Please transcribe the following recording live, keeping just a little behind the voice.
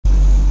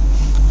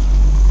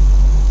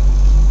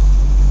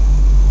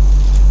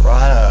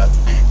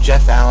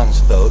Jeff Allen's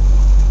boat,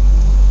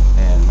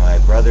 and my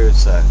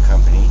brother's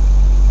company,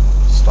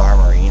 Star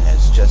Marine,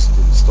 has just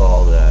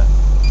installed a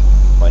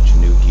bunch of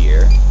new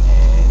gear,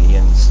 and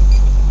Ian's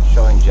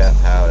showing Jeff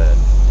how to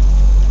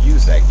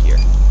use that gear.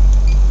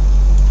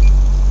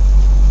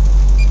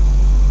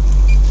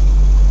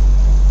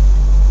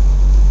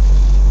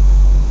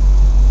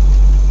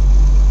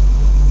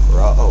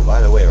 Oh, by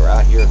the way, we're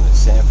out here in the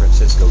San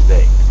Francisco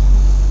Bay.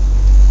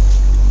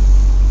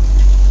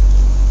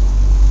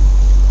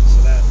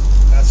 So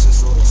that's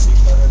just a little seat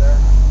flutter there.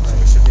 So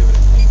we should be able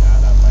to clean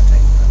that up. I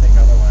think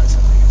otherwise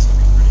I think it's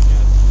looking pretty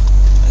good.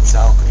 That's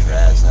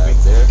Alcatraz out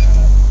there.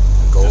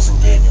 The Golden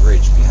Gate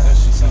Bridge behind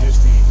us. So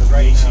just the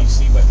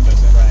ACC button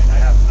does it. Right.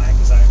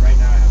 Right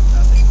now I have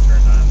nothing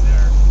turned on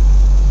there.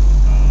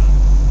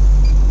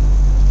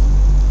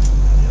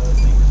 The other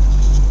thing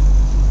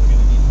we're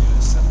going to need to do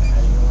is set the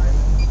heading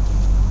alignment.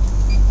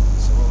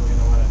 So what we're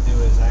going to want to do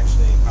is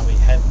actually probably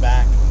head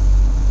back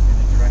in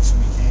the direction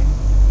we came,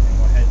 and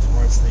we'll head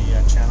towards the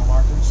channel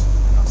markers,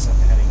 and I'll set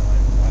the heading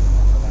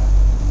alignment for that.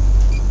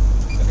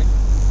 Okay.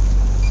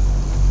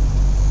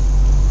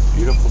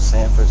 Beautiful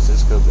San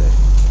Francisco Bay.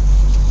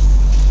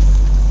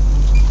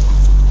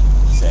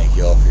 Thank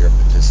you all for your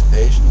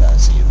participation. I'll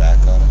see you back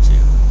on it.